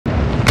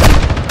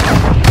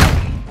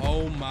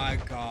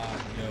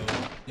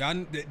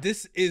Y'all,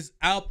 this is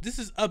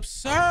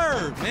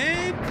absurd,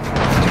 man.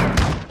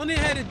 Only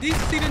had a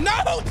decency to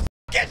know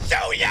can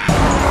show ya.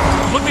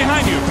 Look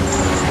behind you.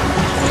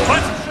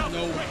 What?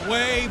 No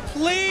way,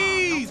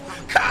 please.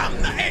 Come,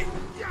 hey,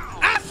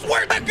 I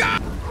swear to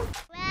God.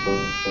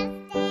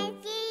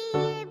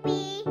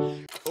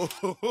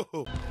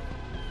 Oh.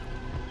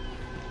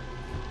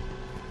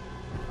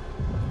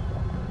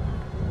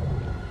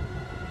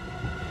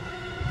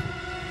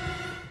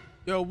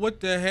 Yo, what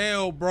the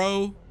hell,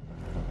 bro?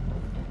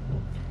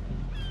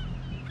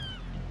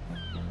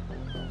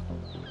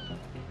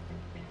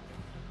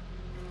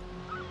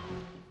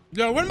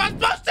 Yo, what am I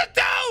supposed to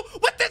do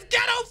with this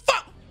ghetto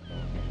fuck?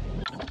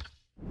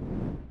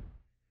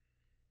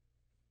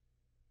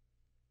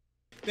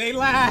 They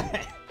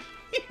lied.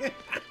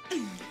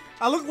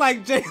 I look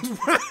like James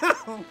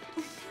Brown.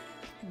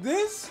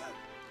 This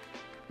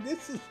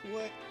is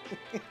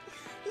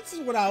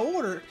what I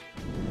ordered.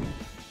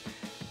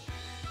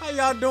 How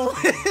y'all doing?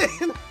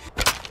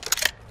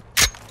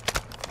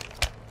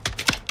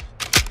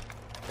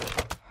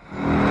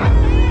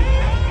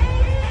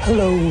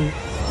 Hello.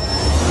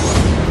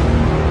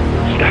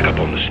 Stack up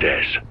on the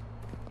stairs.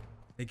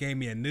 They gave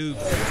me a noob.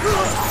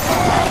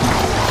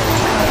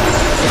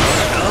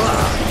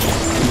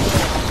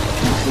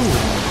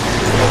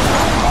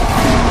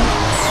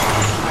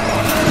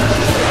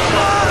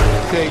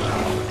 Okay.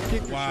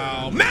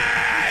 Wow,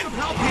 man!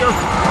 Help here.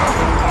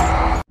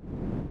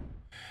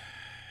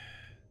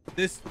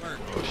 This works.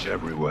 It's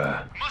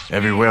everywhere.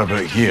 Everywhere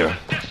but here.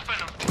 And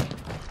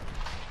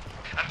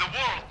the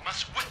world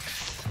must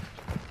witness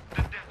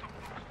the death of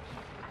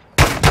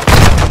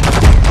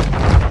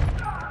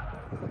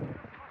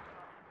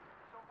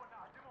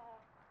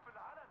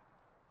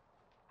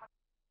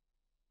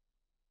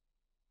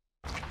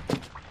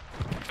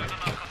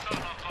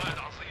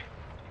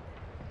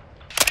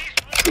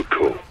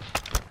cool.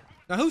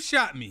 Now who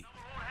shot me?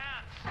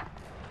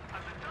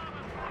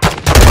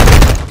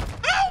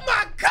 Oh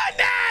my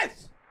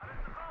goodness!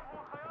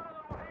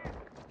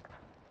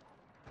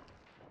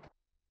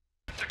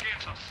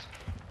 Against us.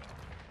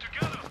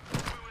 Together,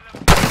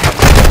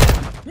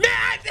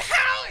 Man,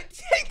 how it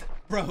takes,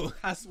 bro,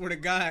 I swear to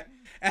God,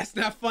 that's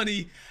not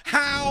funny.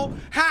 How?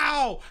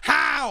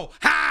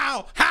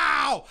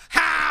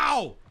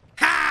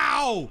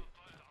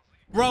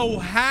 Bro,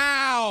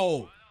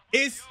 how?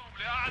 It's,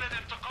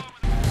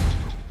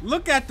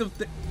 look at the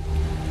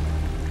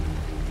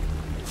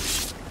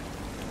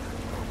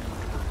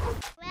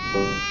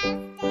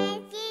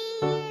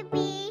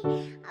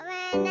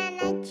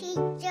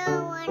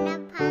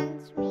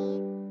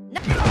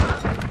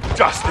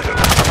dusted him.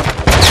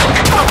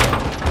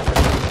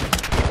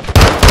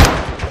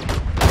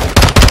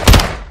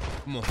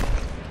 Come on.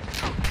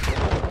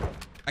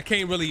 I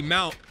can't really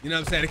mount, you know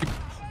what I'm saying?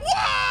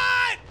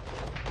 What?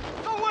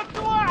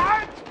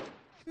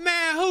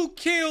 Man, who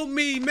killed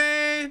me,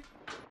 man?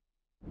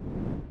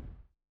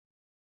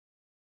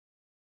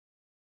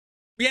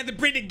 We had to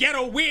bring the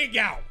ghetto wig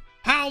out.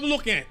 How I'm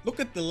looking. Look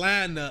at the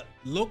lineup.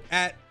 Look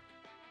at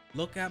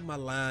my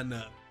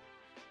lineup.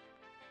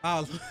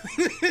 I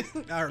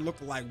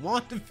look like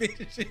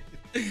WandaVision.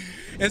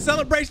 In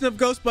celebration of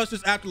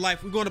Ghostbusters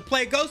Afterlife, we're going to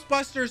play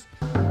Ghostbusters.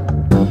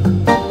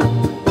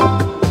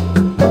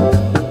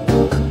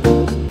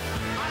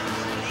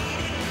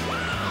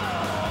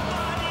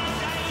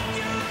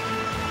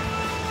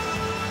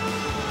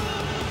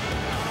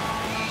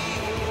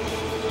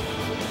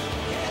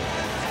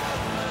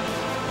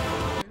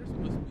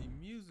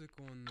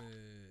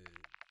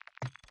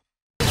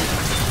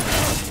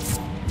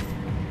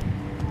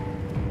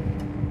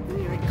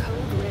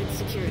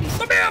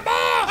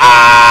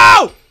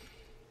 Oh!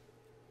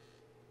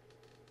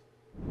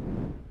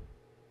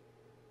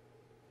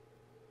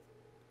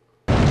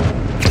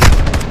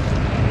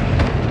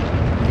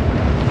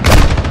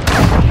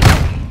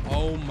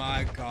 Oh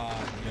my God,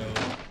 yo.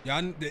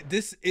 Y'all,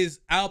 this is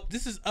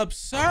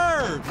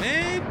absurd,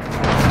 man.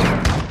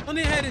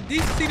 Only had a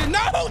decency to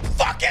know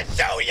fucking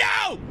show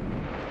you.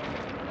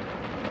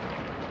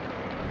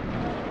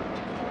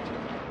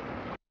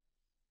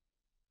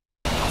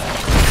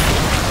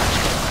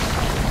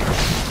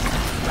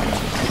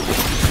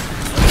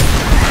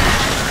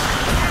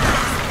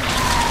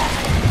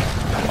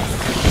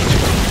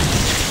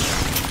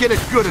 Get it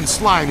good and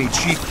slimy,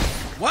 cheap.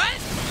 What?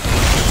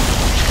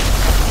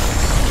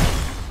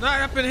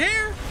 Not up in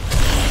here?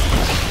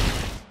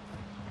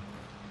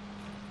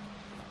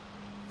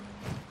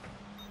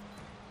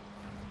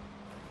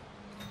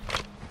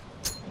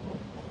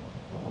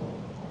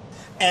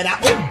 And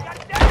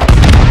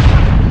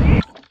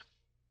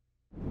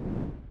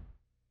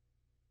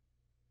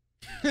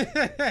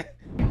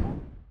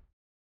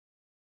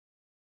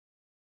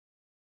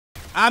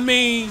I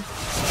mean,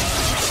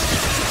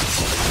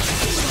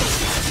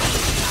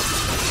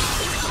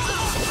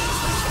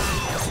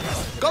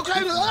 go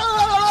crazy!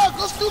 Oh,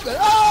 go stupid!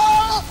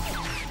 Oh,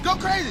 go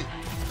crazy!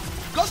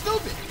 Go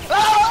stupid!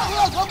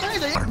 Oh, go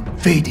crazy!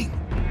 fading.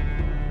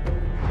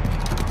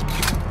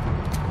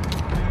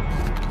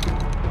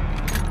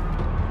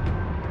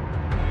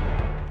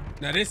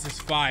 Now this is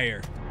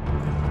fire.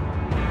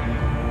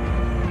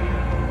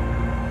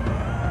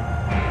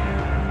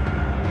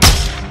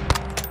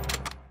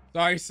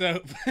 Sorry,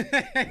 Soap.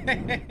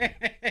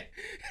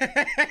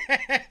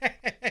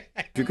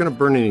 If you're gonna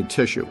burn any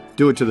tissue,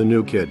 do it to the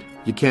new kid.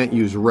 You can't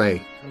use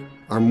Ray.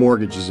 Our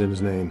mortgage is in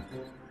his name.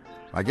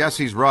 I guess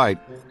he's right.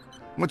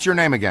 What's your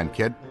name again,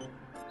 kid?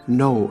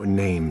 No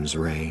names,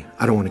 Ray.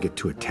 I don't want to get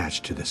too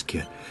attached to this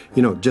kid.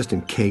 You know, just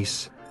in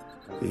case.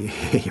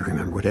 You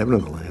remember what happened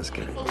to the last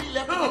guy.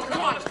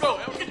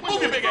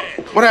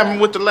 What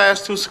happened with the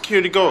last 2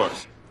 security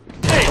guards?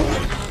 Hey!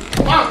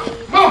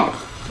 Mom!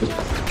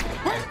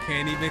 I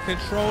can't even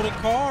control the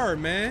car,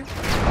 man.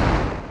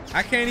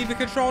 I can't even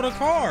control the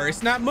car.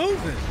 It's not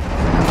moving.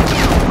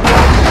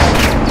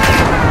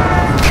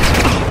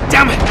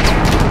 Damn it!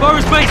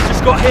 Forest base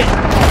just got hit.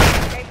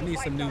 I need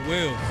some new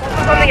wheels.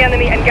 Focus on the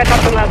enemy and get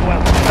up to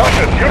Laswell.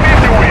 Doctor, you need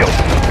new wheels.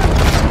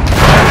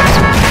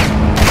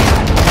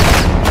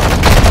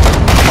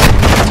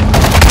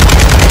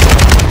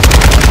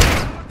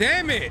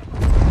 Damn it!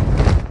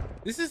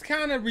 This is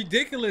kind of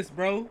ridiculous,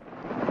 bro.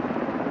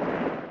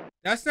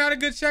 That's not a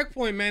good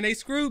checkpoint, man. They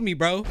screwed me,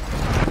 bro.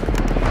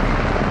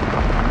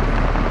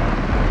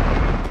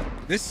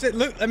 This shit,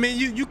 look, I mean,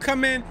 you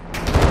come in.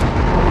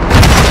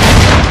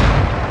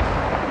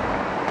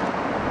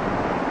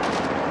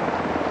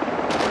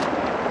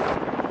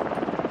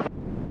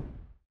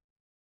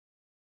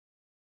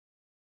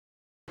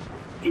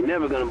 You're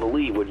never gonna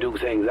believe where Dukes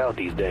hangs out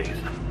these days.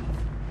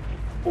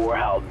 Or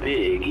how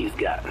big he's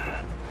gotten.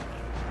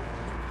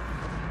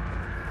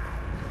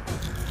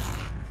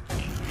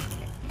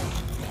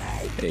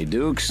 Hey,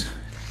 Dukes.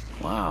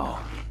 Wow,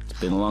 it's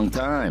been a long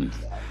time.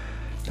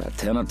 About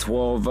 10 or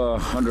 12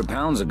 100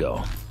 pounds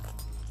ago.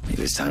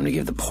 Maybe it's time to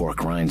give the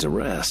pork rinds a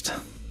rest.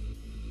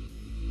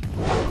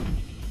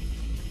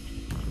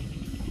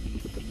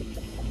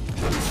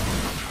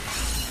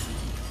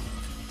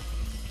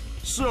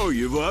 So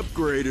you've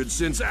upgraded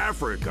since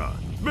Africa.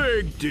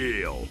 Big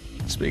deal.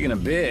 Speaking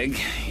of big,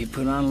 you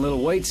put on a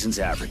little weight since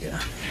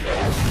Africa.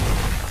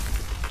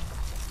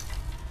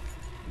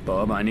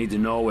 Bub, I need to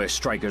know where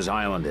Stryker's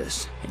Island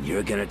is, and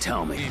you're gonna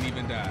tell me. He didn't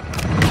even die.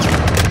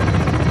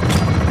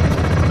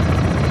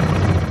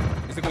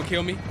 Is it gonna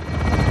kill me?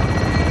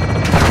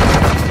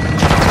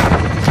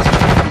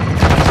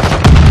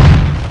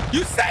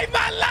 You saved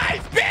my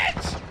life,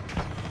 bitch!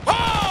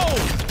 Oh!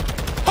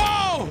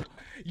 Oh!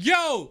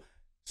 Yo!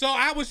 So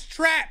I was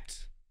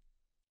trapped.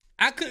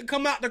 I couldn't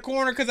come out the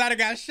corner because I'd have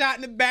got shot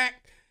in the back.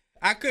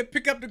 I couldn't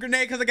pick up the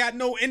grenade because I got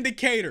no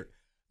indicator.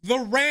 The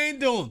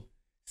random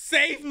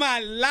saved my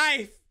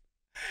life.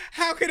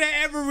 How could I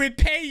ever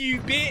repay you,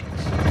 bitch?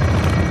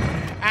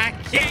 I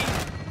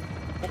can't.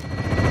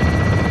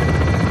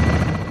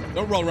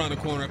 Don't roll around the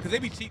corner because they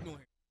be cheating on him.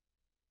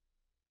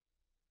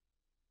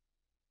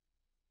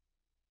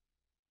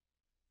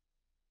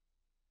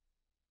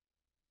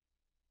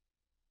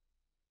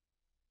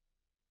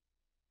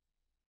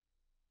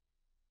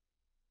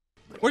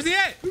 Where's he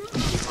at?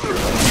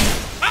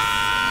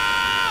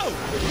 Oh!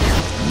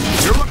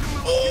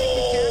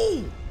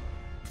 Ooh!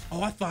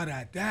 Oh, I thought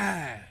I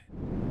died.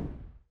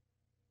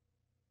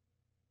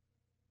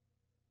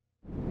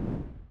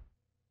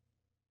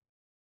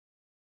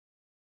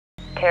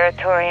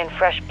 Territory and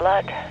fresh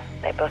blood.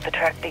 They both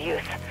attract the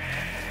youth.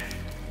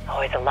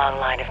 Always a long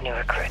line of new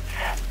recruits.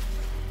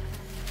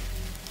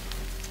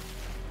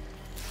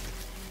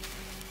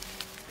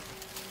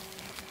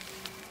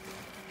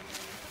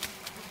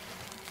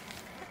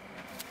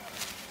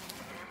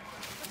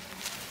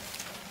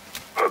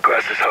 Our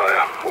grass is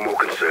higher. We're more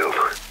concealed.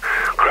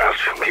 Crouch.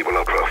 Keep a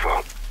low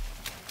profile.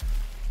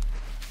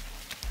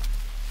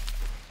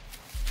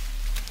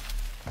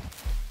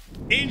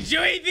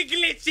 Enjoy the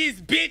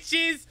glitches,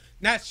 bitches.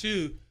 Not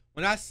you.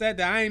 When I said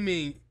that, I ain't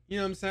mean, you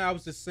know what I'm saying? I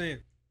was just saying.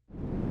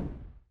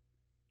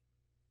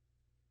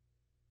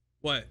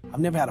 What?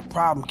 I've never had a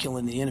problem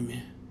killing the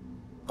enemy,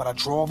 but I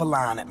draw the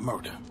line at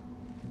murder.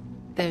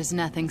 There's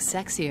nothing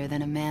sexier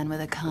than a man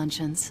with a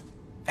conscience.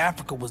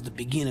 Africa was the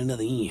beginning of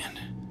the end.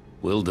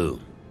 Will do.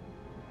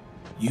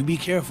 You be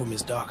careful,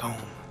 Miss Darkholme.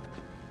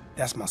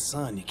 That's my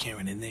son you're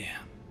carrying in there.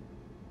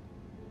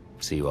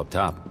 See you up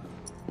top.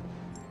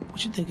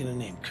 What you think of the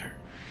name Kurt?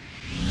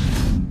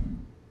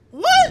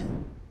 What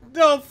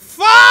the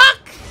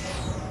fuck?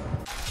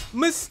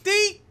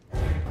 Mystique?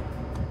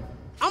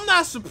 I'm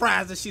not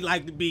surprised that she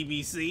liked the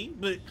BBC,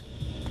 but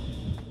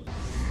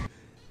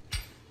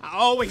I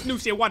always knew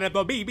she wanted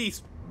the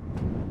BBC.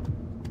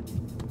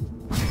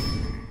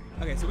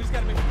 Okay, so we just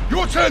gotta make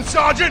Your turn,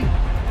 Sergeant!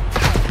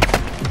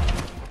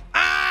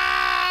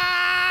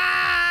 Ah,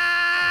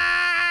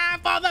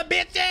 for the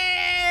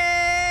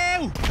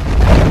bitches!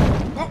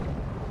 Go,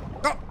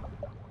 go,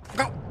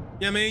 go.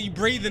 Yeah, man, you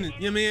breathing it.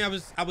 You know what I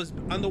mean? I was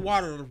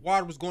underwater. The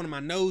water was going to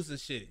my nose and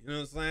shit. You know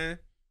what I'm saying?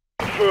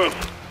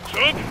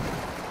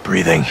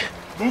 Breathing.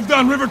 Move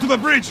down river to the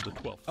bridge.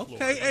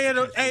 Okay, hey,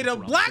 the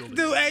black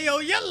dude, hey, yo,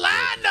 you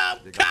lined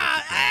up,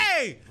 God,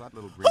 hey!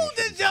 Who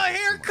did your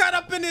hair cut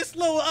up in this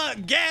little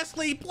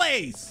ghastly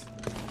place?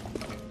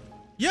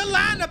 Your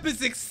lineup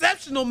is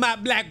exceptional, my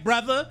black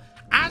brother.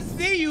 I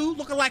see you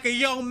looking like a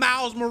young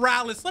Miles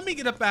Morales. Let me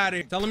get up out of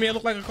here. Telling me I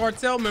look like a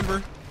cartel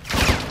member.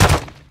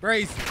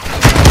 Crazy.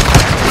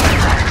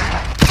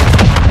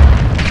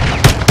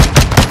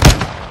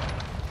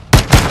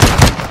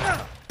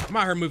 I'm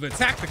out here moving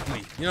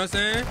tactically. You know what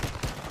I'm saying?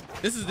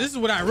 This is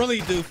what I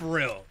really do for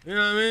real. You know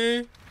what I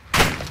mean?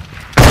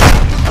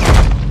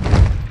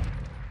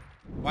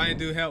 Why ain't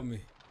dude help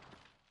me?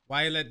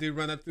 Why you let dude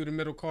run up through the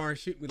middle car and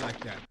shoot me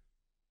like that?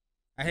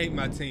 I hate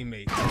my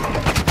teammates. What's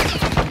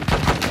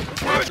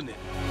happening?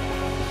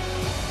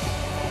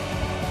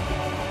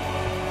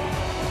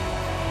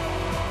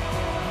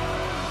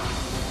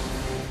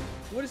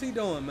 What is he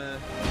doing, man?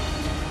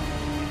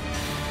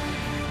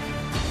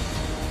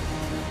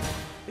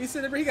 He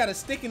said he got a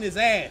stick in his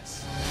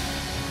ass.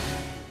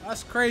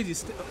 That's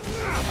crazy.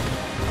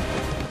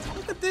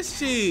 Look at this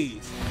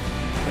cheese.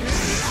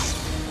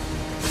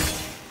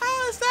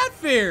 How is that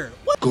fair?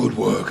 What? Good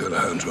work,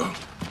 Alejandro.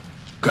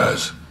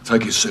 Guys,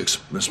 take your 6.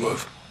 Let's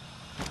move.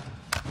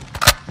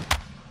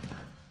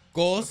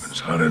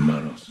 Ghost.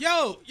 Yo,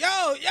 oh,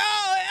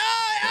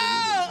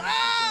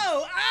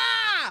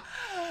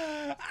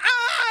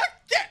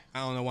 I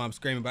don't know why I'm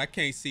screaming, but I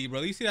can't see,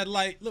 bro. You see that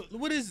light? Look,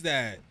 what is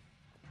that?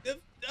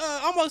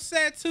 Almost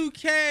said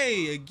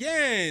 2K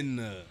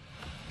again.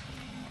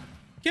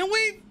 Can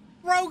we,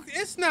 bro?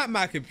 It's not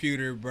my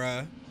computer,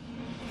 bro.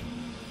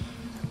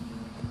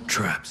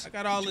 Traps. I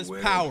got all this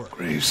power.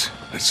 Graves,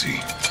 let's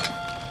see.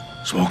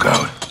 Smoke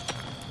out.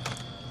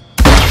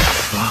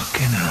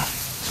 Fucking hell.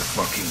 It's a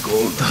fucking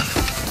gold done.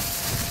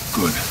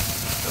 Good.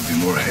 There'll be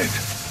more ahead.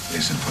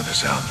 Listen for the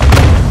sound.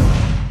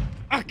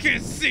 I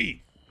can't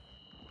see.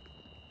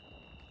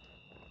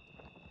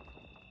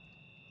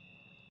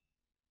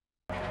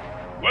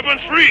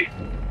 Weapons free!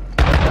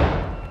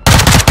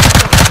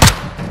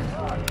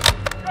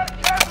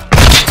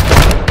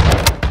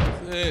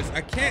 This,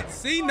 I can't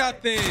see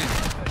nothing.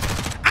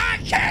 I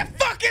can't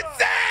fucking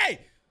see!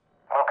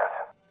 Focus.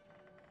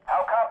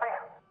 How copy?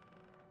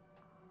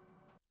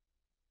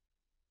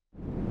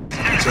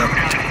 What's up?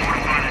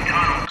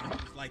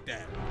 Just like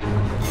that.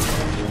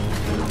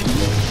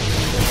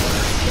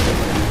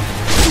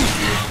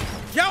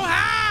 Yo,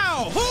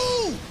 how?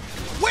 Who?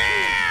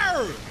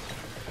 Where?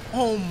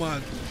 Oh my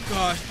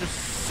gosh, there's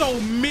so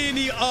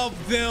many of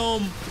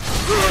them.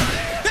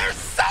 There's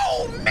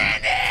so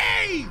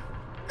many!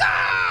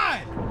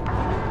 God!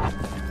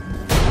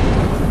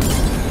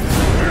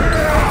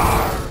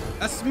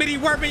 That's Smitty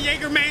Werben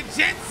Jaegerman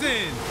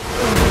Jensen.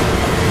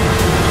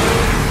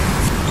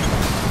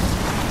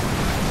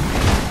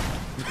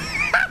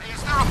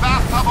 Is there a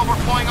bathtub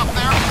overflowing up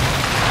there?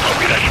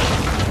 Copy that.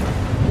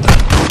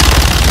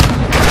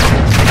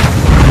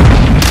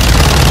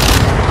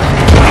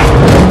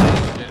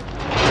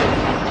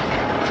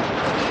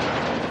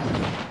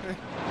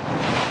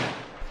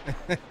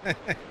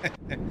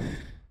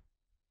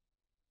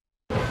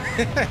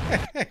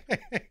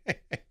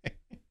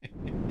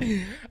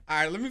 All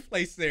right, let me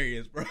play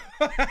serious, bro.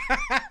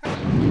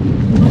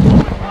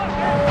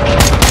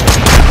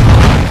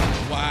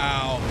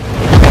 Wow.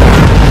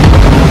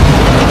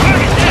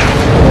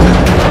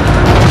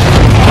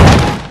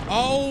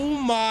 Oh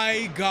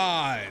my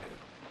God.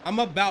 I'm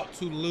about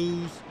to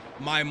lose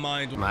my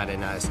mind. Mighty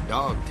nice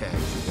dog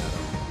tags you got on.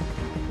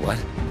 What?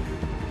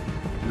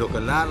 Look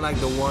a lot like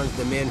the ones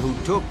the men who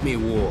took me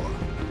wore.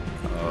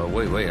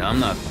 Wait, I'm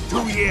not...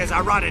 2 years I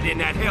rotted in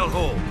that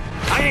hellhole.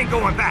 I ain't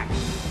going back.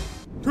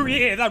 2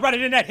 years I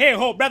rotted in that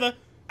hellhole, brother.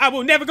 I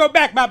will never go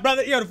back, my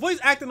brother. Yo, the voice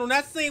acting on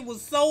that scene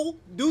was so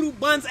doodle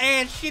buns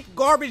ass shit,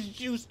 garbage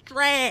juice,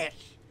 trash.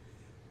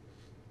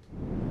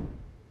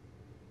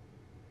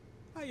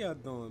 How y'all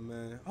doing,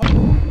 man? Oh.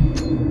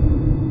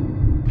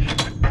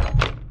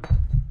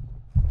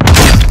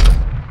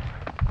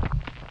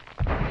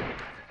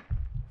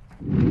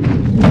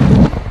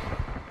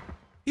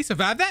 He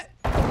survived that?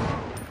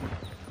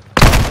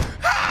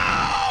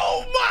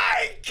 Oh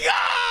my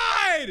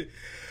God!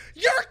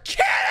 You're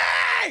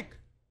kidding!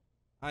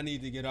 I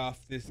need to get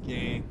off this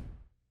game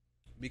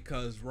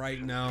because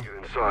right now.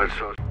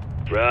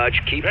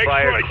 Raj, keep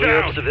fire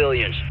clear of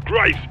civilians.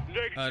 Graves!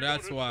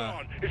 That's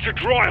why. It's a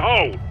dry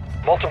hole!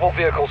 Multiple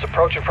vehicles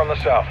approaching from the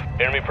south.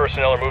 Enemy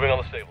personnel are moving on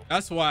the stable.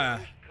 That's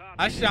why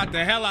I shot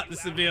the hell out the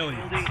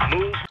civilians.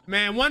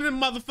 Man, one of them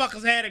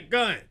motherfuckers had a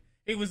gun.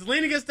 He was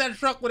leaning against that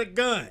truck with a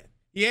gun.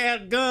 He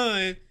had a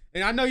gun,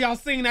 and I know y'all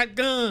seen that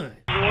gun.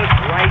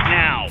 Right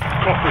now.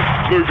 Copy.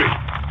 Moving.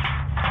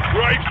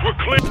 Graves, we're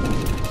clear.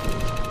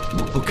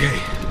 Okay,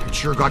 it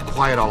sure got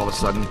quiet all of a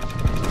sudden.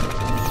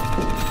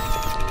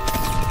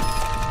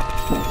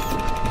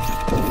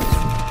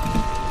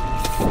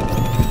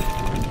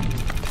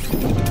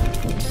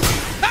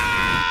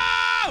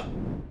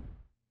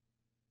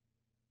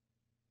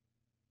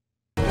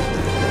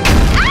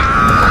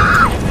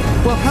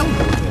 Well,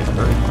 hello.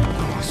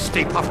 Oh,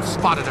 Stay Puft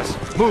spotted us.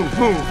 Move,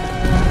 move.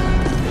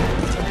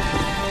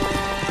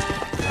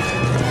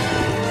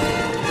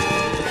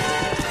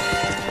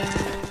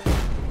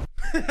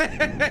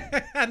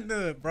 I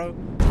knew it, bro.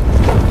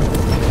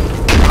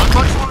 Not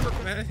much longer.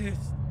 Man, that is.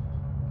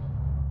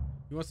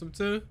 You want some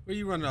too? Where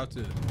you running out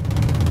to?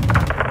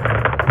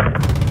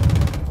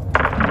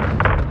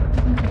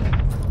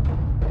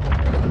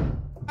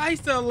 How he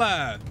still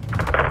alive?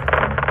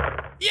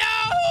 Yo,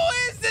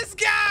 who is this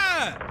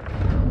guy?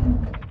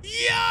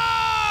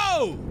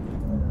 Yo!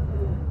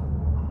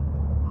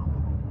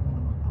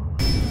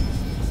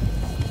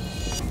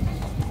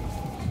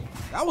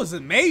 That was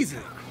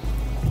amazing.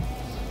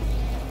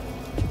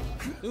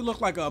 It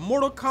looked like a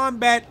Mortal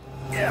Kombat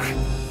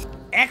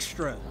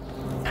extra.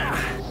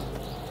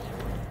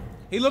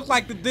 He looked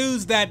like the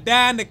dudes that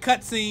die in the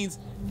cutscenes.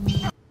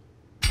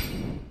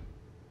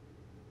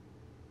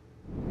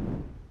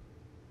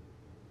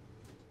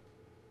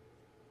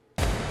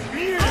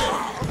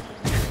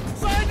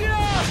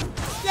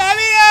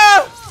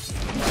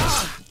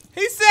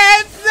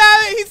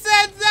 He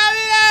said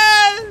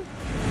Xavier!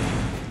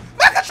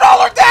 My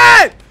controller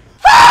dead!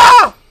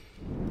 Ah!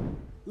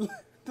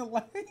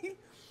 Delay.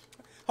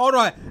 Hold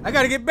on, I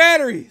gotta get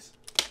batteries.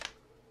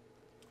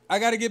 I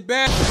gotta get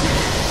batteries.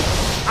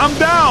 I'm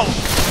down.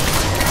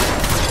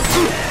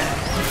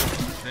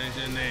 Change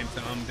your name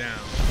to I'm down.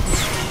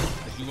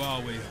 Cause you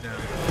always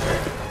down.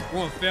 We're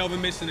gonna fail the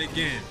mission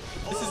again.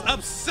 This is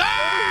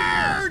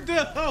absurd!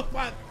 Oh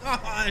my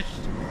gosh.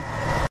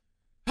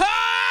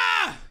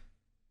 Ah!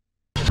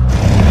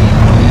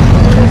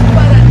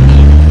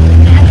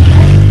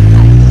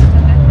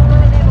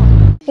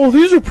 Oh,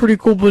 these are pretty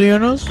cool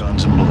bananas.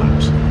 Guns and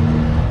balloons.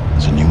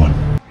 There's a new one.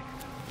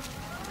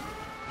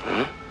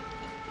 Huh?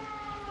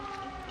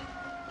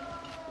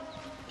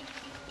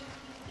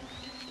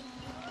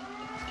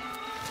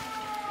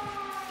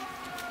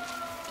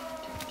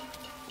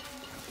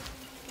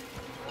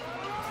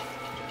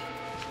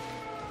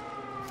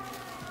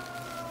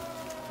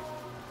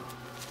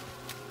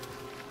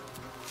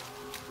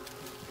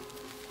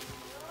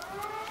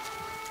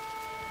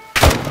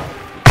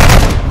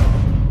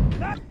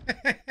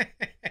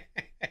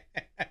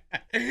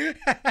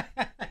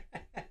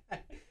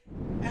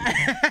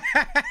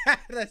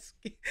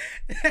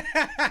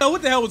 So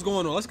what the hell was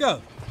going on? Let's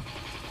go.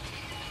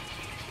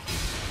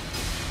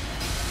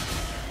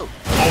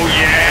 Oh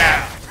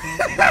yeah!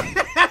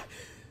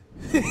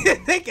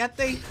 They got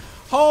their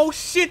whole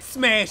shit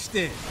smashed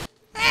in.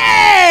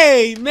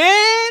 Hey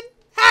man,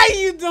 how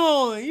you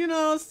doing? You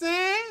know what I'm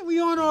saying? We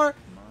on our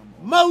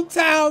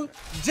Motown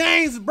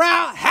James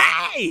Brown.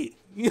 Hey!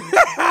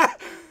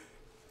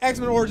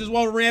 X-Men Origins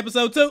Wolverine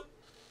episode 2.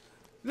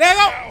 There you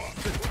go.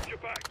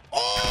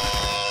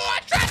 Oh, I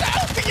tried to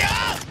open you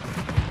up.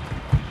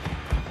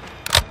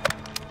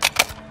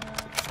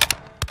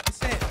 He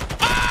said,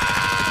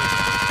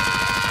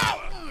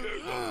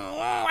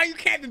 oh, why you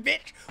camping,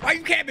 bitch? Why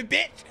you camping,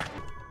 bitch?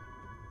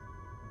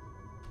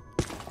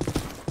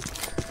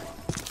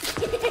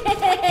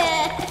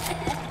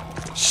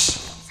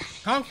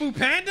 Kung Fu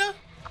Panda?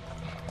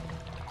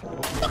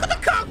 Look at the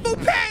Kung Fu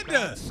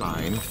Panda!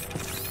 Sign,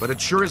 but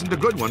it sure isn't a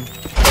good one.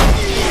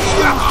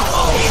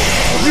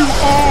 You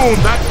own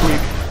that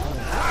creep.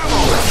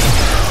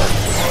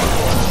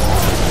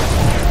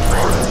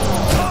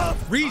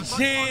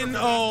 Regen,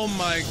 oh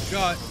my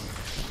god.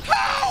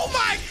 Oh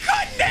my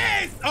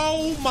goodness!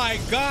 Oh my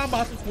god, I'm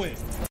about to quit.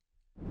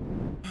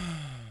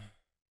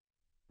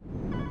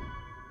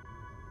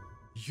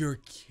 You're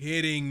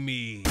kidding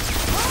me.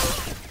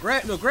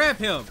 Grab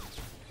him.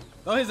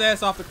 Throw his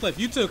ass off the cliff.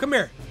 You too, come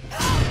here.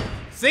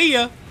 See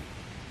ya.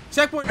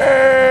 Checkpoint.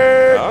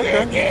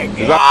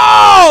 Okay.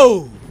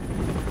 Oh!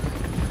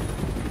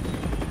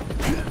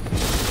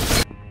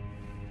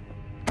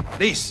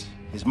 This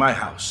is my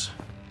house.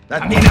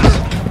 That means.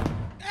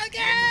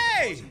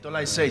 Okay! That's all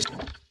I say.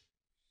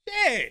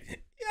 Shit!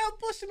 Yo,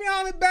 pushing me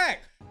all the way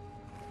back.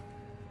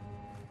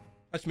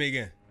 Touch me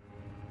again.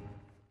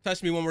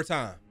 Touch me one more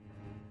time.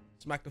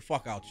 Smack the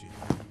fuck out you.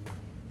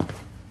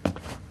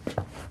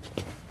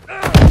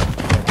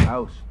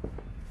 House.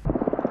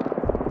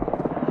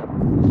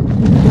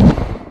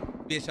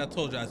 Bitch, I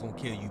told you I was gonna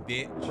kill you,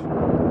 bitch.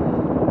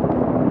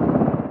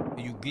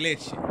 And you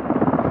glitching.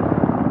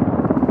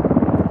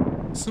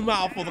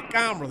 Smile for the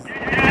cameras.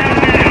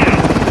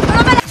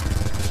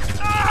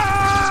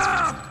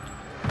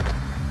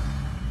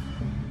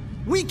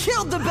 We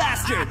killed the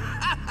bastard!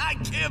 I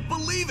can't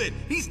believe it!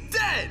 He's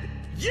dead!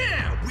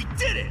 Yeah, we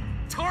did it!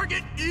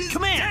 Target is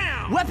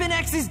down! Weapon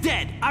X is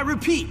dead. I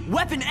repeat,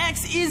 Weapon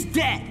X is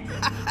dead.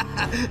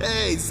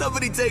 Hey,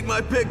 somebody take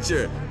my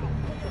picture.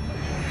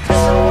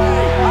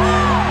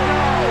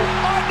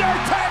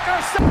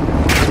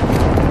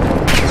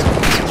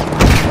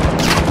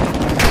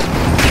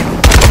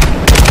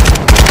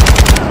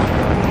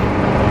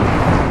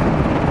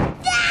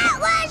 That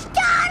was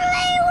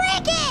totally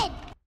wicked!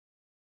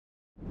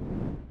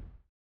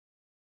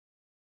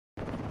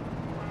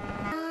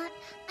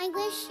 I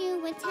wish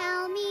you would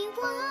tell me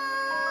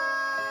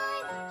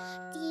why.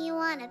 Do you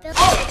want to build?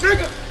 Oh,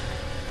 nigga!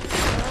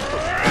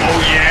 Oh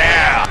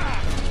yeah!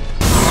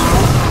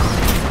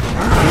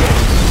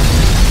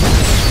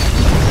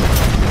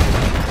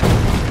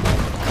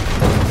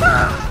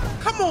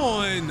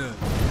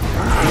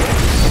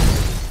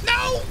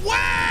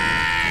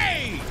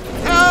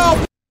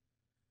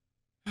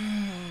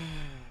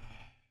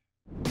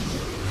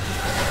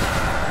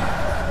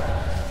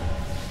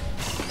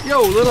 Yo,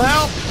 little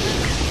help?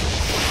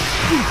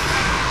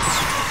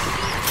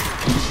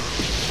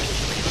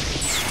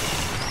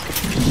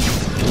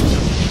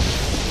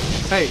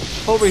 Hey,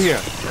 over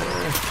here.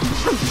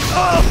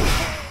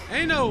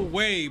 Ain't no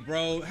way,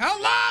 bro.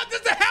 How long does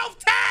the health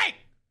take?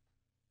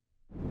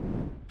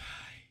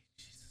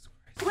 Jesus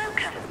Christ.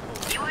 Welcome.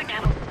 You are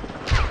now.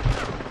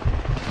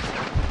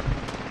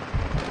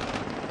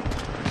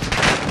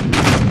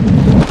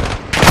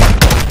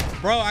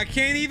 Bro, I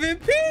can't even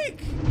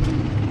peek.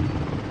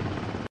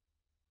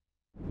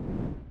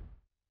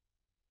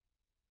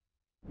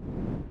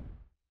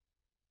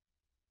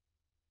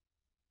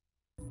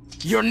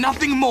 You're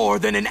nothing more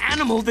than an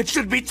animal that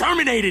should be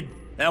terminated!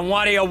 Then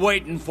what are you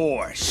waiting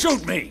for?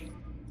 Shoot me!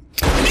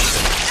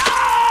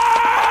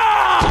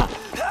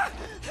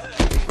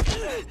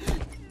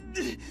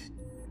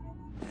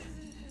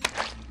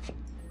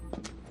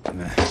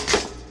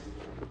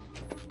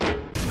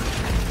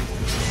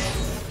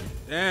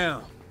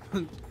 Damn.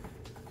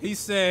 He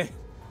said,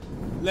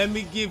 let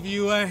me give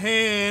you a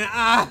hand.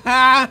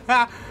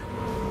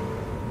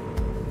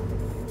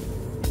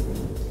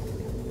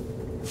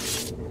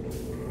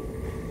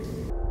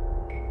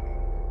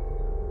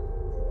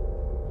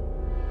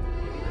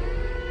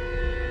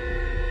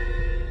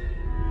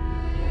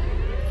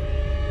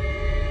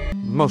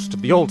 Most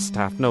of the old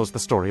staff knows the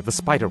story of the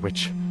Spider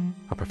Witch,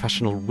 a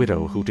professional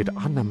widow who did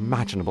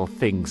unimaginable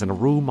things in a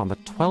room on the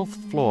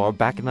 12th floor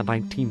back in the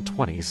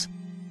 1920s.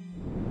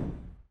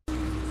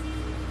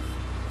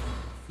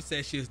 She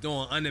said she was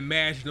doing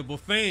unimaginable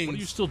things. What are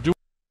you still doing?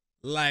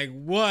 Like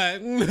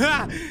what?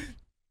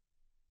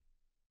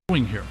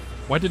 Doing here?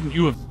 Why didn't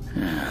you have...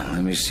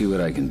 Let me see what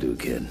I can do,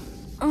 kid.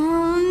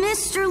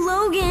 Mr.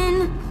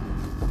 Logan.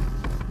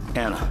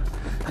 Anna,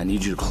 I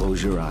need you to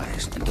close your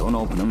eyes and don't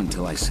open them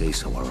until I say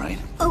so, all right?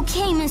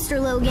 Okay,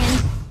 Mr. Logan.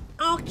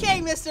 Okay,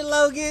 Mr.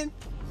 Logan.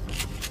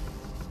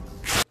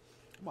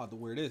 I'm about to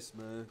wear this,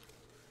 man.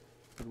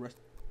 For the rest.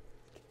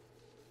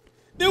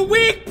 The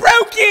wig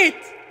broke it!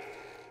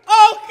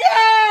 Oh,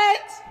 God!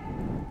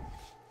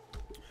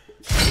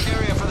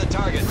 Area for the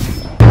target.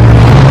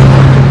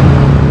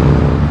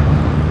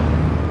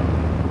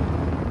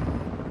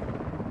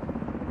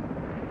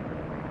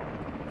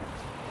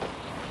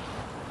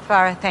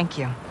 Farah, thank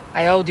you.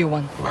 I owed you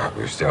one. Well,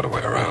 it's the other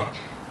way around.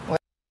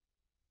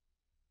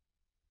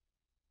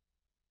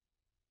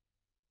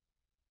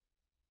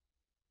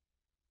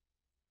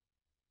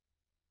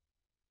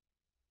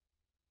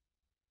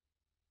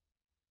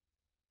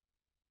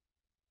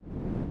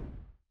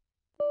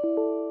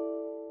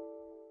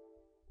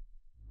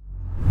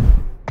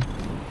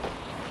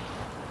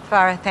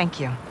 Farah, thank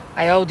you.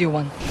 I owed you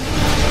one.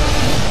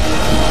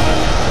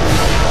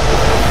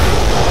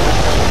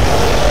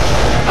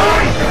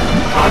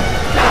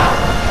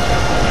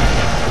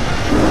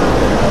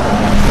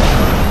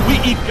 We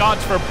eat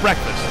gods for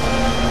breakfast.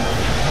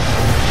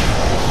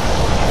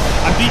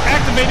 I'm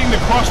deactivating the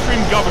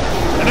cross-stream governor.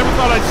 I never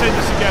thought I'd say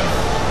this again.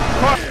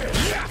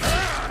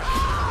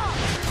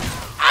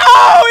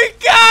 Oh, he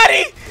got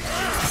it!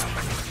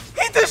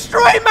 He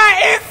destroyed my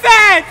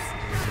insides!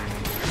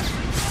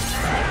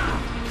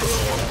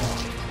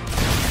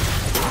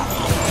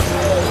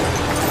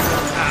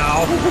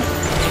 Ow.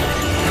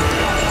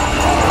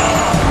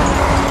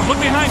 Look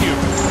behind you.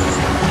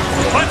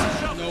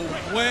 No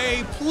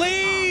way,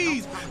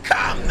 please!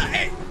 Come!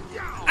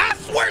 I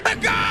swear to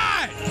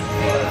God!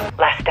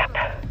 Last step.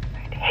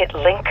 Hit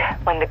link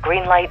when the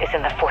green light is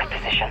in the 4th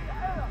position.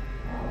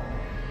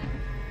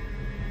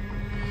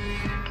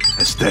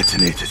 It's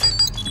detonated.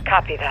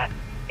 Copy that.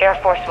 Air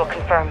Force will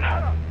confirm.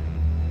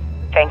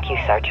 Thank you,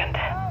 Sergeant.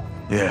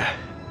 Yeah.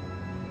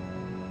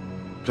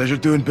 Pleasure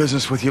doing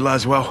business with you,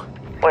 Laswell.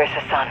 Where's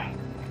Hassan?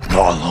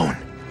 Not alone.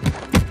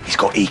 He's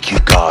got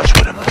EQ guards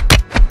with him.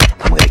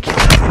 I'm gonna keep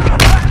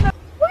him.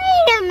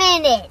 Wait a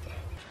minute.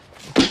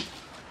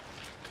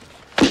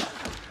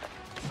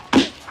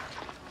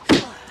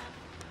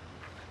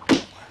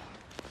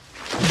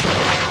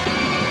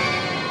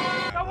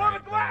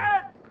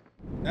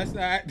 That's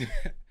not.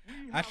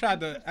 I tried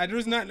to. There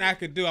was nothing I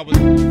could do. I was.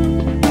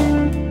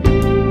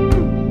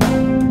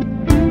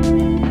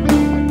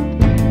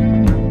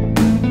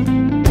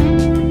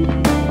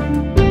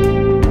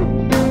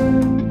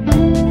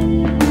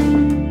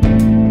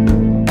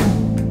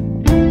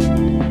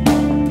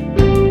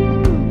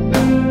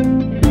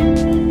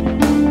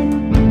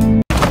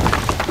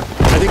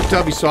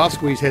 Tubby Soft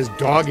Squeeze has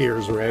dog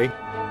ears, Ray.